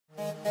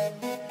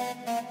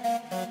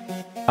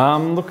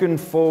I'm looking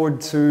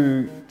forward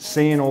to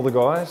seeing all the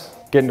guys,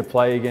 getting to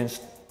play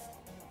against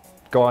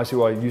guys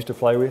who I used to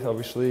play with,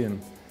 obviously,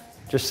 and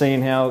just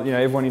seeing how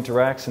everyone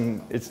interacts.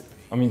 And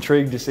I'm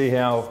intrigued to see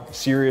how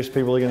serious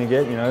people are going to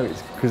get,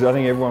 because I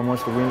think everyone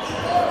wants to win.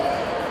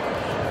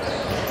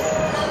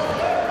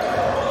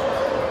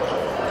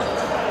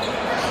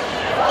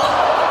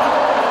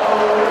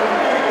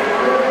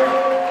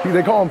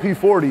 They call him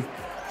P40,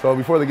 so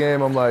before the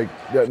game I'm like,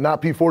 yeah,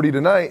 not P40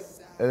 tonight,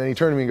 and then he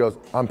turned to me and goes,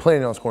 I'm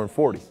planning on scoring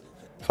 40.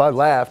 So I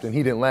laughed and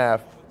he didn't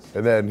laugh,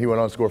 and then he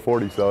went on to score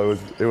 40, so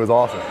it was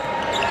awesome.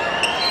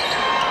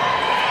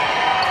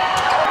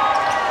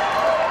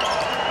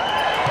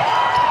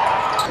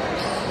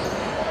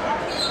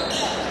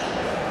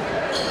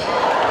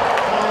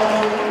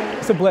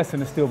 It's a blessing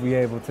to still be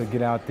able to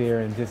get out there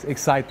and just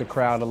excite the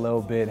crowd a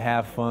little bit,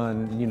 have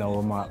fun,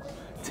 with my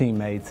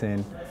teammates,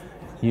 and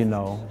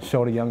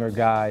show the younger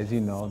guys,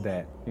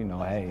 that,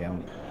 hey,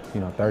 I'm,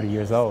 30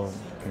 years old,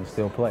 can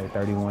still play,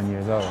 31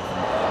 years old.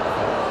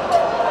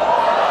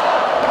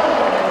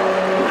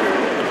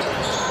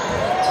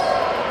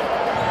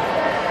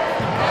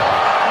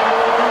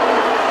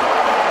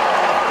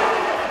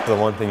 The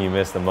one thing you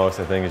miss the most,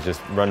 I think, is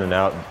just running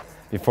out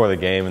before the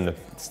game and the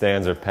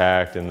stands are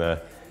packed and the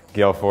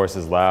Gale force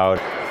is loud.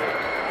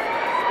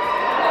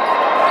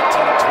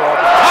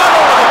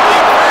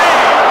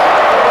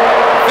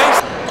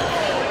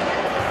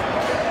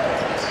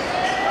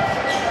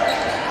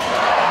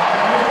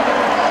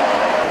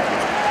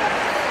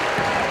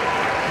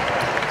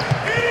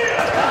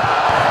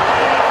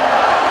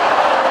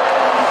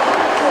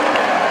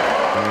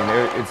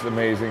 It's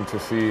amazing to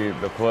see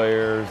the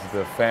players,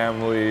 the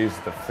families,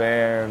 the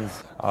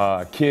fans,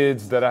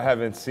 kids that I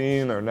haven't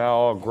seen are now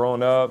all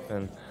grown up,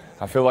 and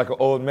I feel like an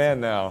old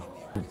man now.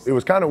 It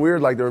was kind of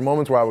weird, like there were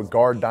moments where I would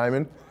guard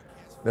Diamond.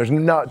 There's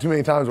not too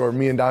many times where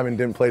me and Diamond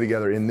didn't play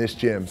together in this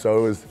gym,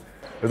 so it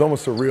was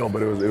almost surreal,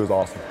 but it was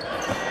awesome.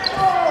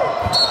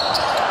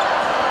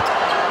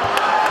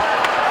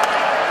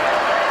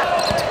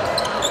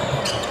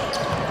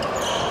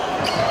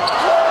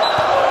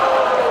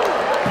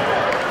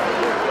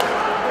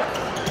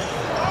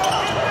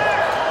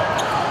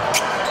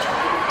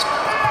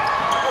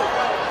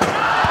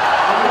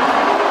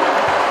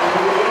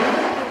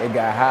 It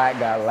got hot,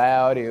 got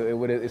loud.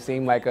 It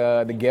seemed like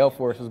the Gale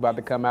force was about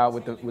to come out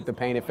with the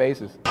painted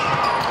faces.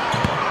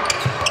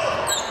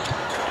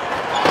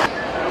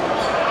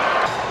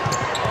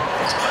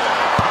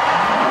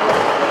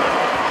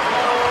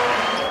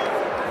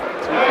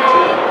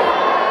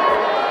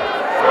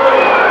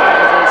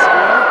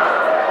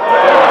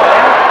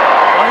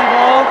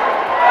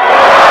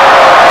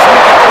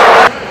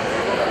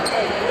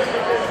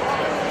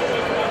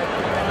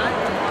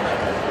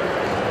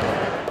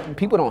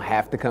 People don't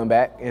have to come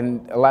back,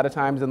 and a lot of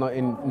times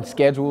in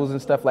schedules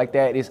and stuff like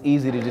that, it's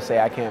easy to just say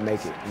I can't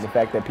make it. And the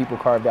fact that people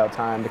carved out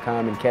time to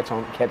come and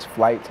catch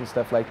flights and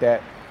stuff like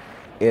that,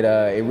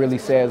 it really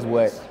says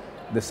what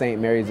the St.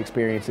 Mary's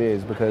experience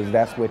is, because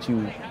that's what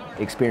you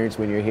experience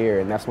when you're here,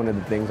 and that's one of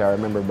the things I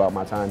remember about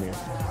my time here.